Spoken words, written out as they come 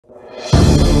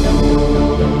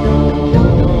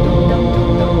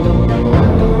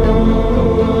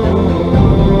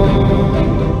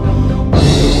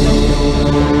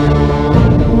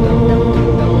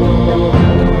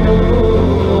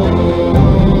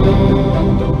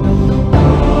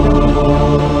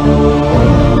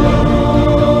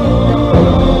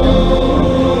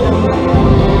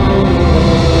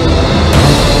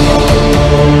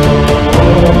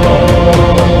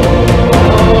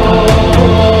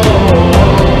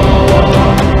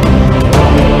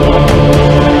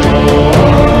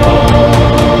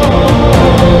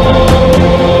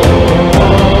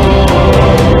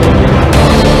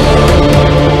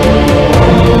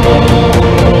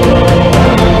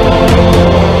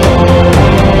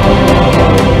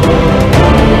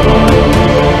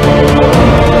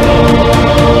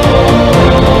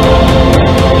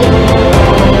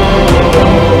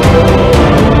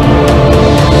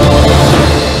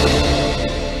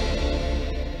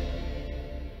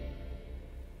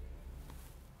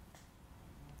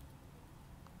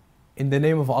In the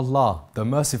name of Allah, the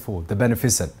Merciful, the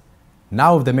Beneficent.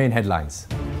 Now with the main headlines.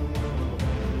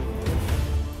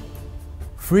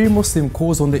 Free Muslim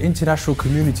calls on the international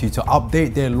community to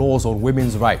update their laws on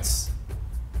women's rights.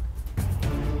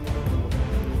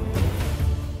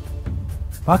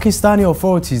 Pakistani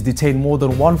authorities detain more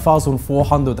than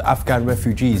 1,400 Afghan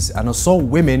refugees and assault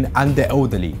women and the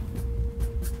elderly.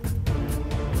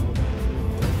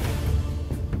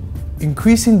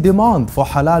 Increasing demand for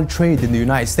halal trade in the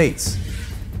United States.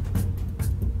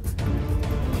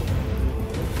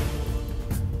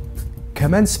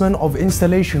 Commencement of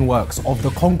installation works of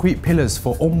the concrete pillars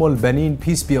for Al-Banin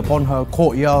Peace Be Upon Her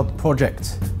courtyard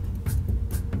project.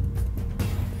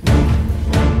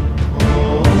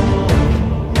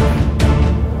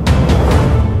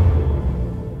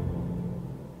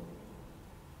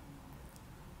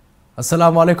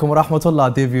 Assalamu alaikum wa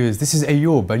rahmatullah, dear viewers. This is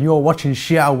Ayub and you are watching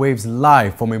Shia Waves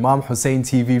live from Imam Hussein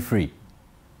TV free.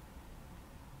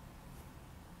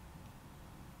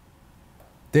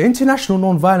 The international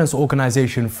non-violence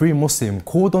organization Free Muslim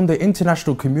called on the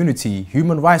international community,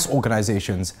 human rights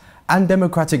organizations and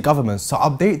democratic governments to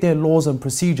update their laws and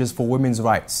procedures for women's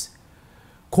rights,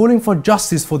 calling for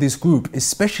justice for this group,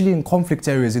 especially in conflict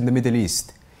areas in the Middle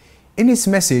East. In its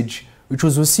message, which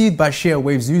was received by Shia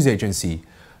Waves news agency,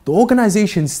 the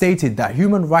organization stated that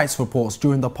human rights reports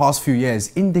during the past few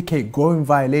years indicate growing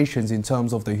violations in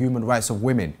terms of the human rights of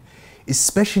women,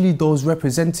 especially those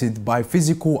represented by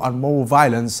physical and moral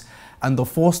violence and the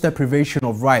forced deprivation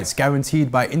of rights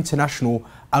guaranteed by international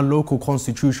and local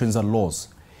constitutions and laws.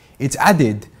 It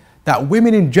added that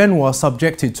women in general are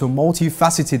subjected to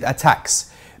multifaceted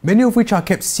attacks, many of which are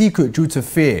kept secret due to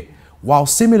fear, while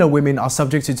similar women are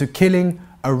subjected to killing,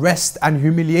 arrest and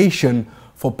humiliation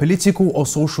for political or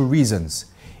social reasons,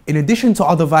 in addition to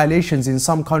other violations in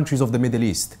some countries of the Middle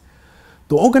East.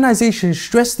 The organization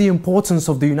stressed the importance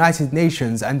of the United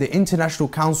Nations and the International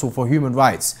Council for Human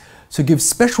Rights to give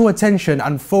special attention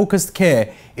and focused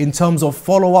care in terms of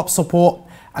follow-up support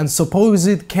and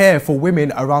supposed care for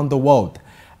women around the world,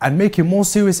 and making more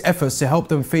serious efforts to help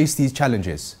them face these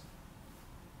challenges.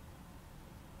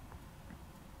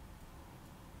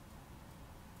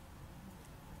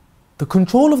 The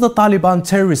control of the Taliban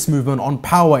terrorist movement on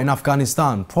power in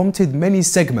Afghanistan prompted many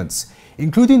segments,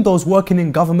 including those working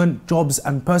in government, jobs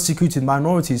and persecuted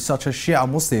minorities such as Shia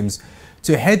Muslims,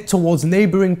 to head towards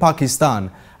neighbouring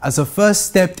Pakistan as a first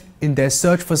step in their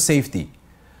search for safety.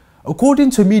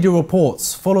 According to media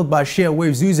reports, followed by Shia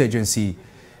Waves news agency,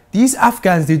 these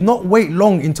Afghans did not wait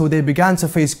long until they began to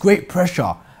face great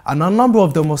pressure, and a number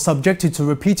of them were subjected to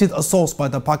repeated assaults by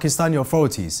the Pakistani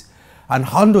authorities, and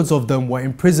hundreds of them were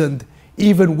imprisoned,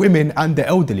 even women and the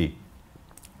elderly.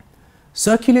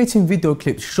 Circulating video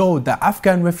clips showed that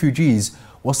Afghan refugees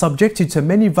were subjected to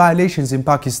many violations in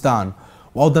Pakistan,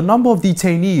 while the number of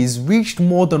detainees reached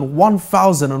more than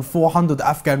 1,400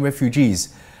 Afghan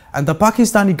refugees, and the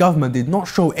Pakistani government did not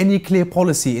show any clear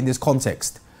policy in this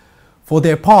context. For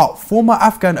their part, former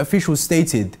Afghan officials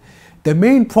stated, "The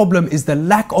main problem is the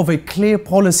lack of a clear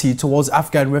policy towards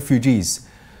Afghan refugees.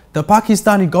 The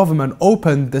Pakistani government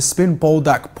opened the Spin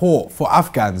Boldak port for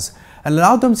Afghans and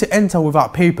allowed them to enter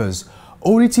without papers,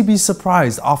 only to be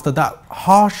surprised after that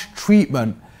harsh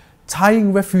treatment,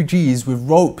 tying refugees with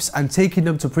ropes and taking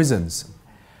them to prisons."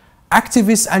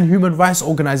 Activists and human rights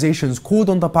organizations called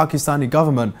on the Pakistani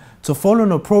government to follow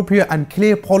an appropriate and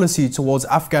clear policy towards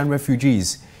Afghan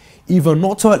refugees, either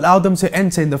not to allow them to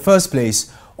enter in the first place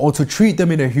or to treat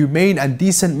them in a humane and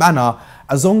decent manner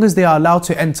as long as they are allowed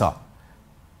to enter.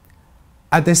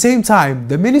 At the same time,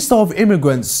 the Minister of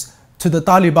Immigrants to the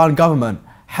Taliban government,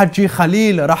 Haji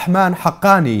Khalil Rahman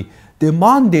Haqqani,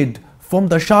 demanded from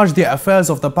the Charge d'Affaires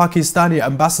of the Pakistani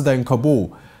ambassador in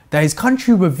Kabul that his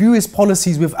country review its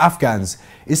policies with Afghans,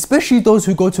 especially those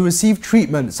who go to receive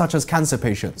treatment such as cancer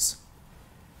patients.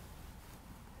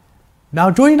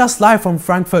 Now joining us live from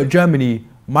Frankfurt, Germany,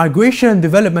 migration and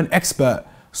development expert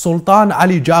Sultan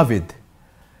Ali Javid.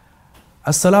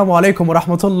 Assalamu alaikum wa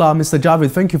rahmatullah, Mr. Javid,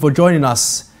 thank you for joining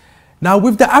us. Now,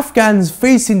 with the Afghans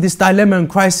facing this dilemma and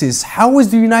crisis, how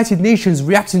is the United Nations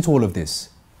reacting to all of this?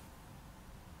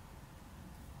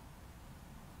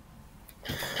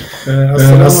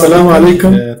 Assalamu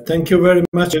alaikum. Thank you very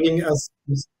much for giving us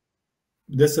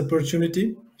this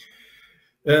opportunity.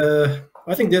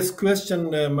 I think this question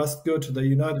must go to the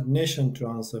United Nations to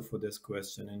answer for this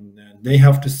question, and they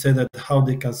have to say that how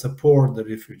they can support the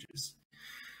refugees.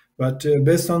 But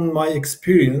based on my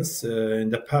experience in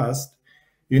the past,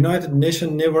 United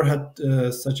Nations never had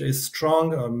such a strong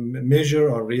measure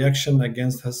or reaction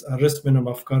against harassment of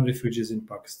Afghan refugees in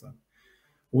Pakistan.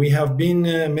 We have been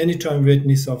many times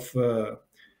witness of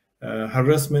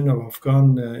harassment of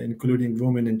Afghan, including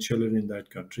women and children in that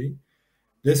country.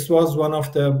 This was one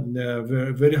of the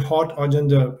very hot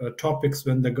agenda topics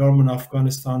when the government of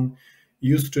Afghanistan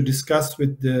used to discuss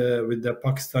with the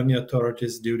Pakistani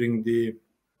authorities during the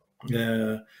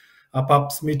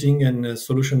APAPS meeting and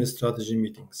solution strategy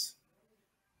meetings.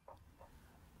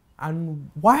 And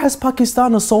why has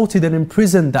Pakistan assaulted and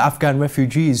imprisoned the Afghan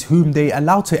refugees whom they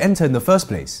allowed to enter in the first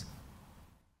place?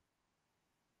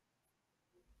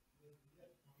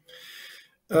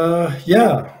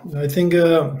 Yeah, I think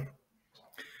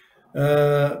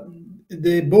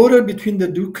the border between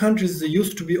the two countries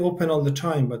used to be open all the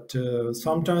time, but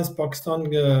sometimes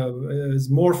Pakistan is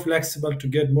more flexible to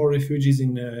get more refugees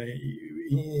in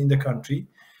the country,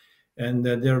 and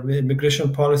their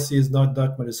immigration policy is not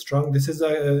that much strong.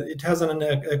 It has an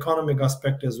economic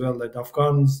aspect as well, that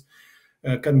Afghans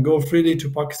can go freely to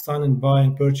Pakistan and buy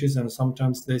and purchase, and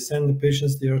sometimes they send the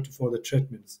patients there for the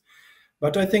treatments.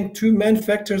 But I think two main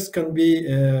factors can be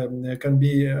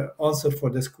answered for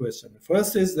this question.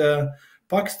 First is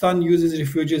Pakistan uses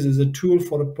refugees as a tool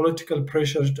for political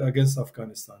pressure against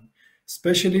Afghanistan,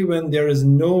 especially when there is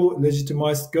no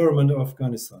legitimized government of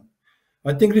Afghanistan.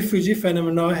 I think refugee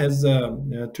phenomena has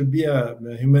to be a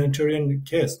humanitarian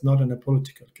case, not a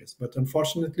political case. But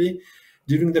unfortunately,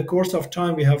 during the course of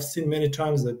time, we have seen many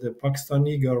times that the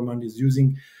Pakistani government is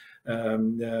using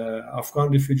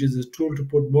Afghan refugees as a tool to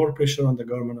put more pressure on the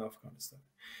government of Afghanistan.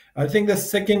 I think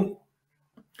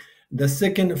the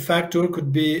second factor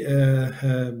could be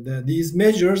these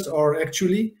measures are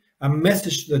actually a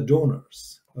message to the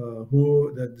donors,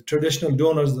 the traditional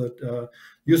donors that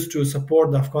used to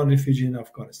support the Afghan refugee in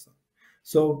Afghanistan.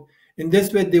 So in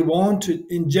this way, they want to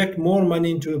inject more money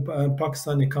into the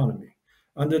Pakistan economy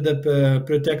under the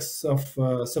pretext of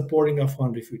supporting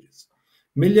Afghan refugees.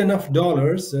 Millions of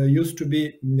dollars used to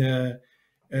be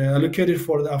allocated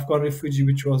for the Afghan refugee,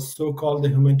 which was so-called the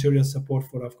humanitarian support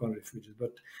for Afghan refugees.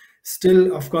 But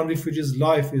still, Afghan refugees'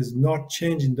 life is not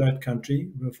changed in that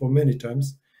country for many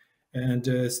times. And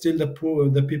still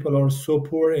the people are so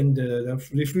poor, and the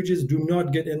refugees do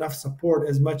not get enough support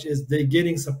as much as they're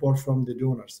getting support from the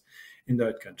donors in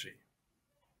that country.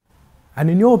 And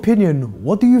in your opinion,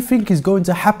 what do you think is going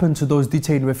to happen to those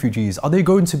detained refugees? Are they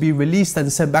going to be released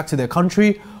and sent back to their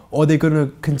country, or are they going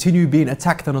to continue being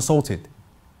attacked and assaulted?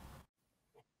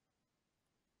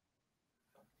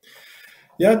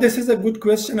 Yeah, this is a good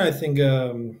question. I think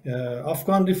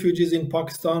Afghan refugees in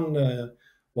Pakistan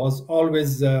was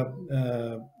always a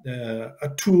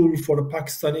tool for the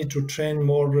Pakistani to train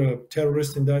more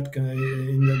terrorists in that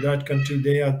country.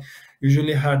 They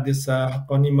usually had this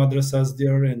Haqqani madrasas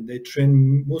there, and they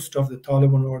train most of the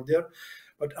Taliban over there.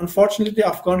 But unfortunately,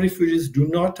 Afghan refugees do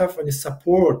not have any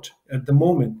support at the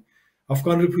moment.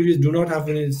 Afghan refugees do not have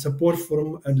any support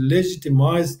from a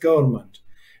legitimized government.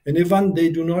 And even they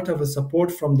do not have a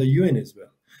support from the UN as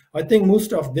well. I think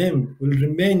most of them will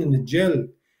remain in the jail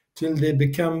till they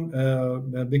become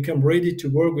ready to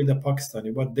work with the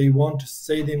Pakistani. But they want to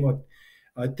say them what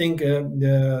I think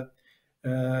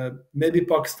maybe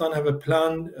Pakistan have a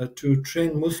plan to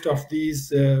train most of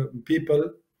these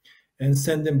people and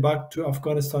send them back to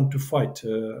Afghanistan to fight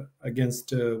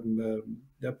against the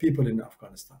people in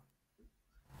Afghanistan.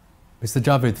 Mr.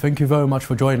 Javed, thank you very much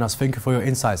for joining us. Thank you for your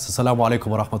insights. Assalamu alaikum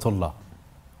wa rahmatullah.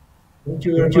 Thank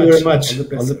you very much.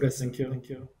 All the best. Thank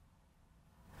you.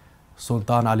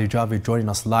 Sultan Ali Javed joining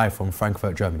us live from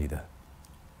Frankfurt, Germany there.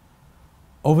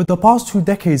 Over the past 2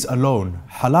 decades alone,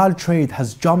 halal trade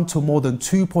has jumped to more than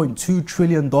 $2.2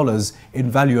 trillion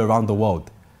in value around the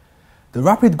world. The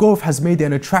rapid growth has made it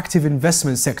an attractive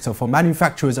investment sector for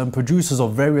manufacturers and producers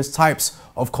of various types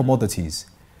of commodities.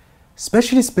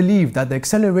 Specialists believe that the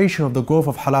acceleration of the growth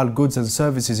of halal goods and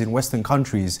services in Western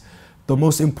countries, the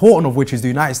most important of which is the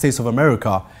United States of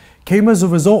America, came as a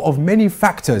result of many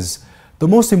factors, the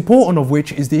most important of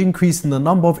which is the increase in the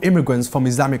number of immigrants from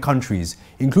Islamic countries,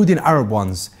 including Arab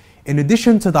ones, in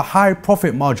addition to the high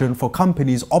profit margin for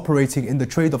companies operating in the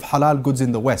trade of halal goods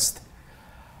in the West.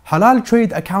 Halal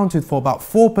trade accounted for about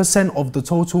 4% of the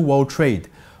total world trade,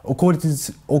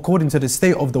 according to the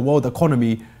State of the World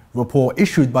Economy report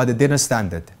issued by the Dinner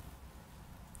Standard.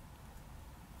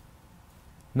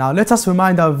 Now let us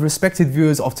remind our respected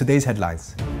viewers of today's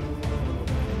headlines.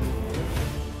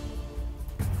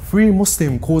 Free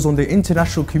Muslim calls on the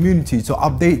international community to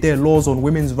update their laws on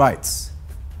women's rights.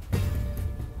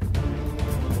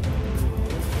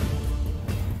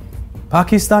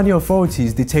 Pakistani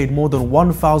authorities detained more than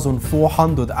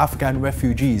 1,400 Afghan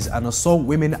refugees and assault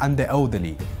women and the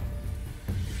elderly.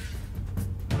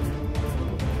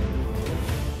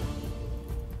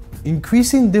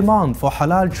 Increasing demand for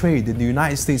halal trade in the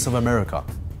United States of America.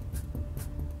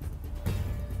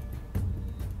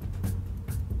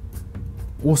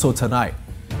 Also tonight,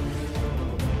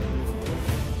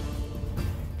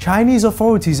 Chinese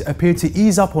authorities appear to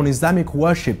ease up on Islamic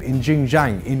worship in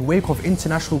Xinjiang in wake of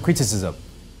international criticism.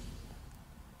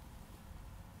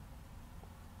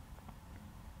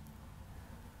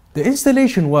 The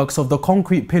installation works of the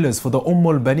concrete pillars for the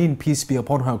al-Banin peace be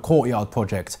upon her courtyard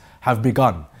project have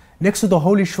begun, next to the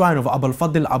holy shrine of Abul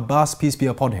Fadl Abbas peace be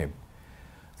upon him.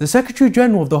 The Secretary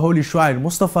General of the Holy Shrine,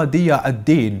 Mustafa Diya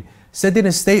ad-Din, said in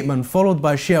a statement followed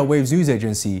by Shia Waves news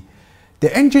agency,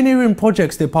 the Engineering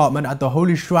Projects Department at the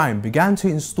Holy Shrine began to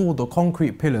install the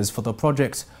concrete pillars for the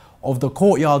project of the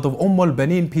courtyard of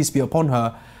al-Banin peace be upon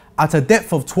her at a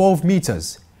depth of 12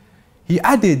 meters. He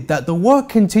added that the work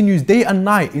continues day and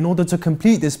night in order to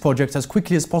complete this project as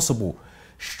quickly as possible,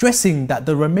 stressing that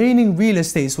the remaining real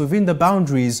estates within the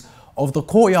boundaries of the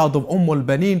courtyard of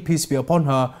al-Banin peace be upon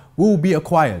her will be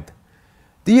acquired.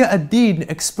 Diya ad-Din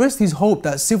expressed his hope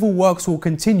that civil works will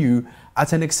continue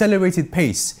at an accelerated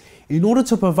pace in order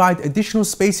to provide additional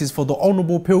spaces for the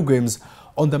honourable pilgrims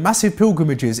on the massive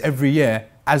pilgrimages every year,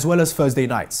 as well as Thursday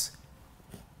nights.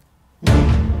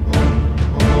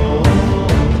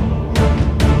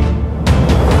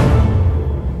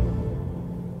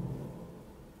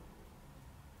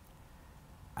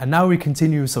 And now we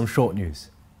continue with some short news.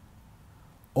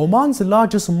 Oman's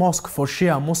largest mosque for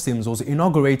Shia Muslims was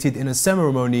inaugurated in a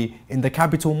ceremony in the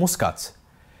capital Muscat.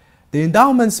 The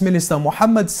Endowments Minister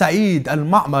Muhammad Saeed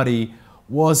Al-Ma'mari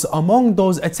was among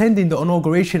those attending the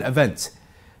inauguration event.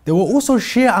 There were also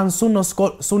Shia and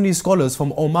Sunni scholars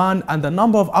from Oman and a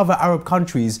number of other Arab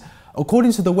countries,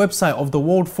 according to the website of the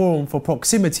World Forum for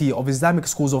Proximity of Islamic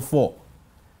Schools of Thought.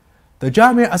 The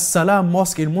Jami' as-Salam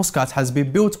Mosque in Muscat has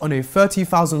been built on a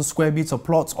 30,000 square meter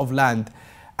plot of land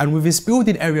and with its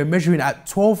building area measuring at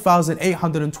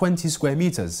 12,820 square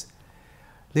meters.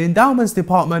 The Endowments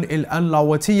Department in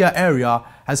Al-Lawatiyah area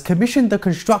has commissioned the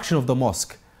construction of the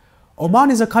mosque.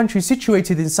 Oman is a country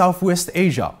situated in Southwest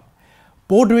Asia,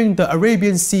 bordering the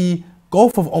Arabian Sea,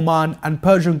 Gulf of Oman and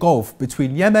Persian Gulf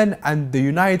between Yemen and the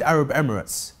United Arab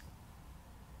Emirates.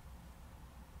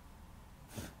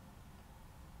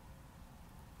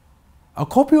 A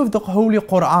copy of the Holy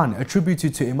Quran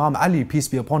attributed to Imam Ali, peace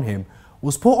be upon him,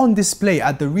 was put on display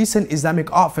at the recent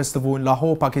Islamic Art Festival in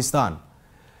Lahore, Pakistan.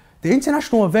 The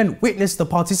international event witnessed the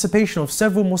participation of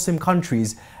several Muslim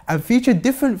countries and featured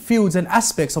different fields and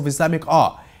aspects of Islamic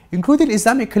art, including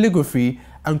Islamic calligraphy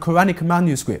and Quranic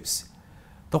manuscripts.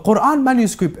 The Quran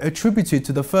manuscript attributed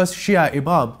to the first Shia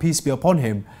Imam, peace be upon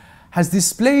him, has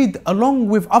displayed along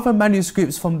with other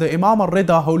manuscripts from the Imam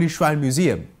al-Rida Holy Shrine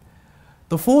Museum.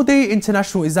 The 4-day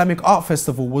International Islamic Art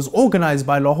Festival was organized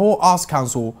by Lahore Arts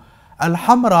Council,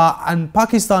 Al-Hamra and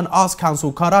Pakistan Arts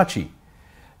Council, Karachi.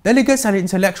 Delegates and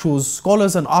intellectuals,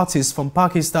 scholars and artists from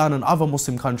Pakistan and other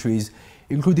Muslim countries,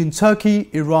 including Turkey,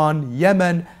 Iran,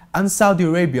 Yemen and Saudi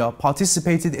Arabia,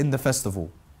 participated in the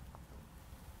festival.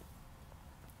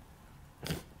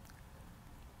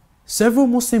 Several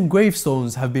Muslim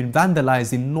gravestones have been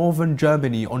vandalized in northern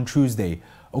Germany on Tuesday,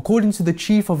 according to the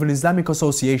chief of an Islamic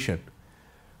association.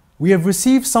 We have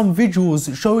received some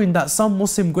visuals showing that some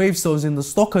Muslim gravestones in the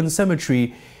Stocken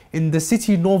Cemetery in the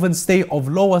city northern state of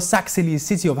Lower Saxony's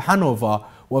city of Hanover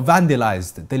were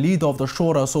vandalized, the leader of the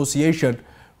Shura Association,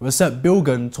 Recep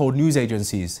Bilgen, told news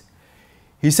agencies.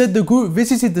 He said the group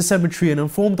visited the cemetery and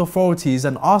informed authorities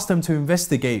and asked them to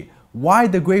investigate why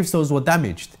the gravestones were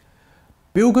damaged.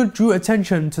 Bilgen drew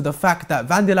attention to the fact that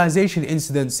vandalization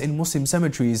incidents in Muslim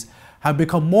cemeteries have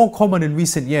become more common in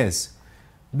recent years.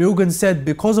 Bilgen said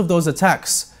because of those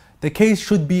attacks, the case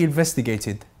should be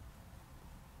investigated.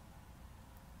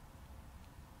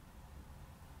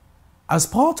 As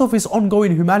part of its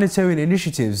ongoing humanitarian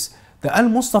initiatives, the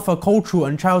Al-Mustafa Cultural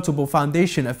and Charitable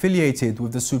Foundation, affiliated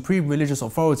with the Supreme Religious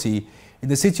Authority in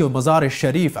the city of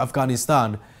Mazar-e-Sharif,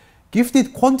 Afghanistan,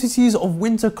 gifted quantities of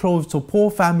winter clothes to poor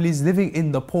families living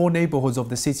in the poor neighborhoods of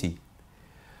the city.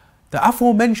 The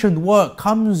aforementioned work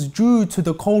comes due to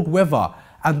the cold weather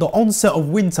and the onset of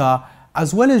winter,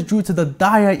 as well as due to the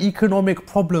dire economic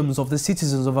problems of the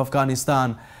citizens of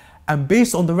Afghanistan, and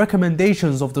based on the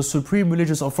recommendations of the Supreme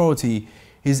Religious Authority,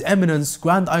 His Eminence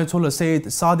Grand Ayatollah Sayyid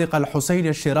Sadiq al-Hussein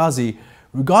al-Shirazi,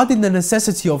 regarding the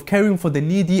necessity of caring for the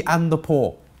needy and the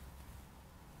poor.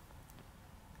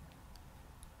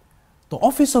 The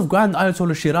Office of Grand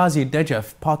Ayatollah Shirazi in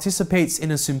Najaf participates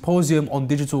in a symposium on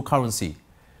digital currency.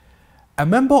 A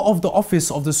member of the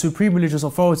Office of the Supreme Religious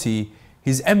Authority,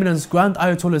 His Eminence Grand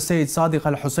Ayatollah Sayyid Sadiq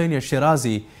al-Hussein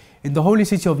al-Shirazi, in the holy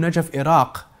city of Najaf,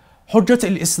 Iraq, Hujjat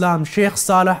al-Islam Sheikh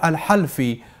Saleh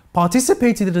al-Halfi,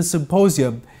 participated in a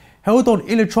symposium held on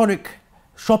electronic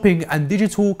shopping and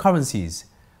digital currencies.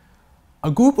 A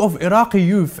group of Iraqi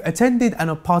youth attended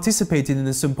and participated in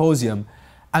the symposium,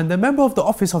 and a member of the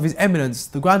Office of His Eminence,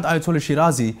 the Grand Ayatollah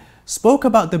Shirazi, spoke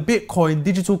about the Bitcoin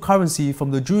digital currency from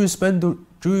the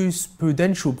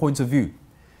jurisprudential point of view.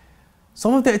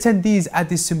 Some of the attendees at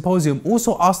this symposium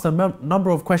also asked a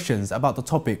number of questions about the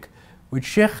topic, which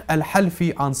Sheikh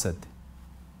Al-Halfi answered.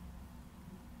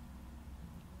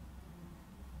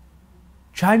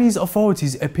 Chinese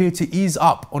authorities appear to ease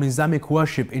up on Islamic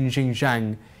worship in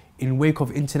Xinjiang in wake of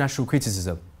international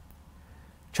criticism.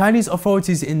 Chinese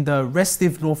authorities in the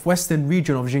restive northwestern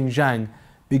region of Xinjiang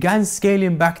began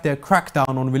scaling back their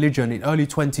crackdown on religion in early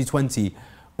 2020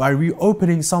 by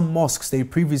reopening some mosques they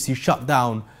previously shut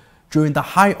down during the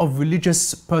height of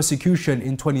religious persecution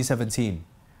in 2017.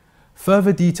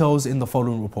 Further details in the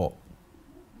following report.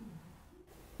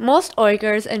 Most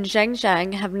Uyghurs in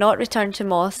Xinjiang have not returned to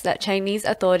mosques that Chinese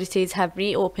authorities have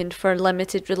reopened for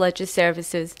limited religious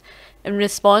services in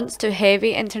response to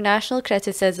heavy international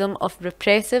criticism of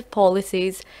repressive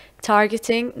policies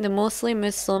targeting the mostly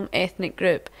Muslim ethnic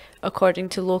group, according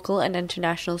to local and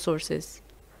international sources.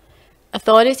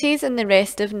 Authorities in the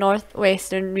restive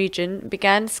northwestern region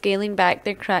began scaling back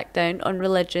their crackdown on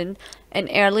religion in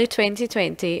early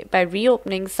 2020 by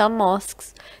reopening some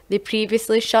mosques they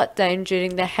previously shut down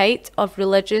during the height of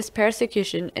religious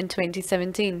persecution in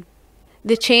 2017.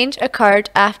 The change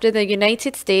occurred after the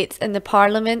United States and the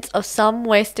parliaments of some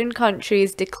Western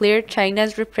countries declared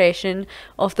China's repression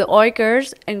of the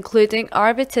Uyghurs, including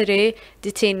arbitrary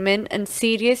detainment and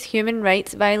serious human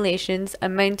rights violations,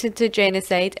 amounted to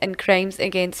genocide and crimes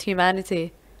against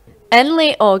humanity. In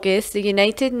late August, the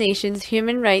United Nations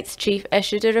Human Rights Chief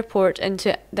issued a report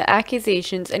into the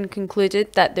accusations and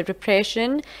concluded that the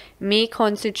repression may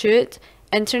constitute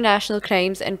international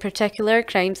crimes, in particular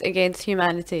crimes against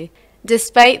humanity.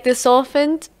 Despite the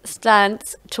softened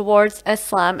stance towards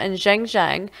Islam in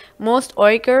Xinjiang, most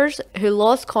Uyghurs who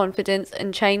lost confidence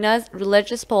in China's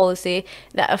religious policy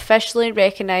that officially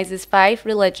recognizes 5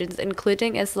 religions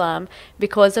including Islam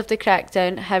because of the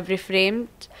crackdown have refrained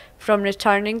from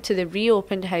returning to the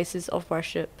reopened houses of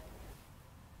worship.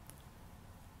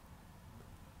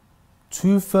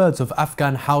 2/3 of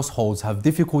Afghan households have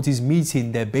difficulties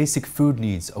meeting their basic food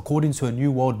needs, according to a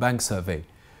new World Bank survey,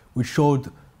 which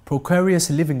showed precarious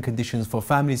living conditions for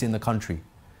families in the country.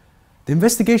 The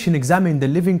investigation examined the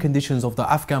living conditions of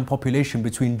the Afghan population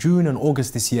between June and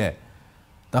August this year,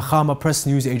 the Khama Press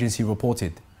News Agency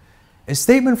reported. A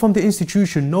statement from the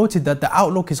institution noted that the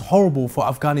outlook is horrible for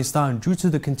Afghanistan due to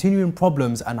the continuing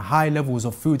problems and high levels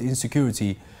of food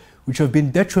insecurity, which have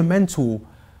been detrimental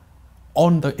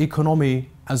on the economy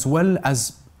as well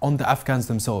as on the Afghans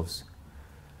themselves,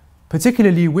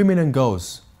 particularly women and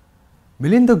girls.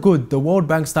 Melinda Good, the World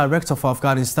Bank's director for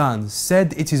Afghanistan,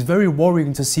 said it is very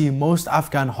worrying to see most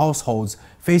Afghan households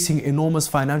facing enormous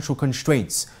financial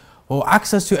constraints, while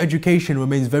access to education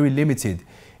remains very limited,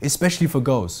 especially for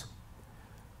girls.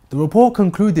 The report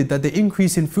concluded that the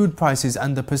increase in food prices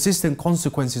and the persistent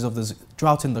consequences of the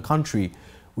drought in the country,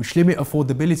 which limit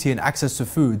affordability and access to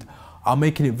food, are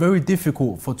making it very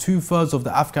difficult for 2/3 of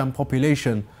the Afghan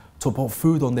population to put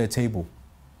food on their table.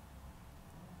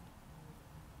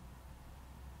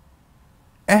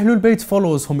 Ahlul Bayt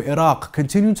followers from Iraq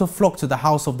continue to flock to the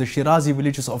house of the Shirazi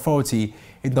religious authority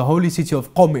in the holy city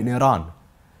of Qom in Iran.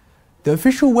 The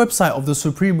official website of the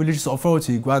Supreme Religious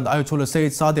Authority, Grand Ayatollah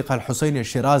Sayyid Sadiq al-Hussein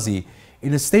al-Shirazi,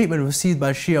 in a statement received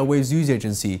by Shia Waves news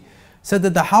agency, said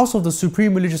that the house of the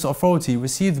Supreme Religious Authority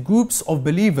received groups of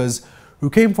believers who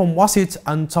came from Wasit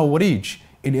and Tawarij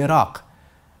in Iraq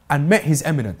and met His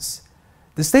Eminence.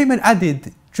 The statement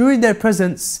added, during their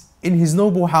presence in his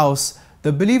noble house,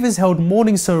 the believers held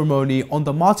mourning ceremony on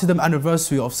the martyrdom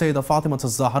anniversary of Sayyidah Fatima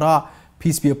al-Zahra,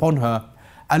 peace be upon her,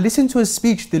 and listened to a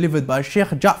speech delivered by Sheikh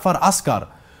Ja'far Askar,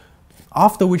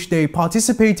 after which they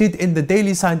participated in the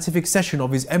daily scientific session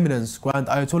of His Eminence Grand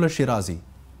Ayatollah Shirazi.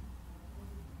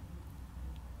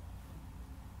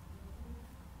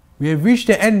 We have reached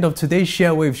the end of today's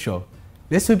Shia Waves show.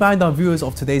 Let's remind our viewers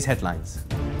of today's headlines.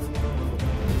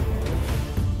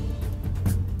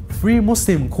 Free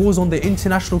Muslim calls on the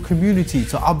international community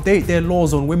to update their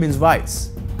laws on women's rights.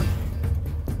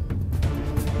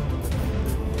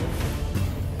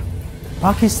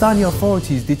 Pakistani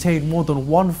authorities detained more than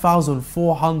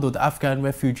 1,400 Afghan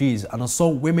refugees and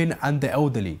assault women and the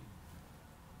elderly.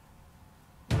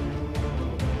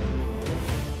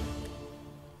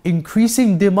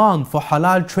 Increasing demand for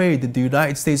halal trade in the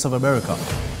United States of America.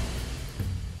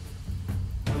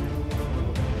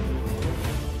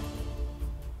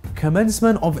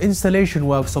 Commencement of installation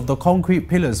works of the concrete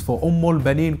pillars for Al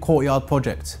Banin courtyard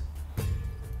project.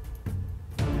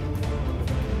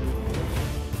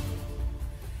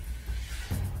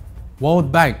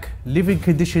 World Bank, living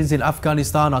conditions in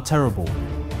Afghanistan are terrible.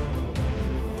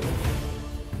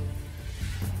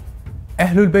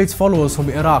 Ahlul Bayt followers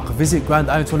from Iraq visit Grand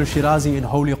Ayatollah Shirazi in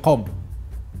Holy Qom.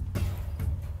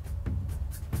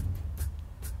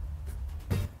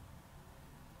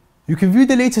 You can view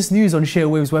the latest news on Shia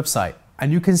Waves website,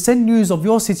 and you can send news of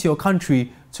your city or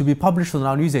country to be published on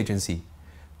our news agency.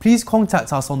 Please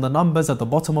contact us on the numbers at the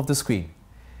bottom of the screen.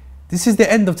 This is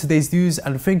the end of today's news,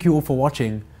 and thank you all for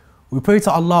watching. We pray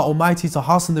to Allah Almighty to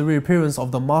hasten the reappearance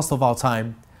of the Master of our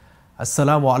time.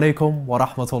 Assalamu alaikum wa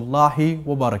rahmatullahi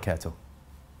wa barakatuh.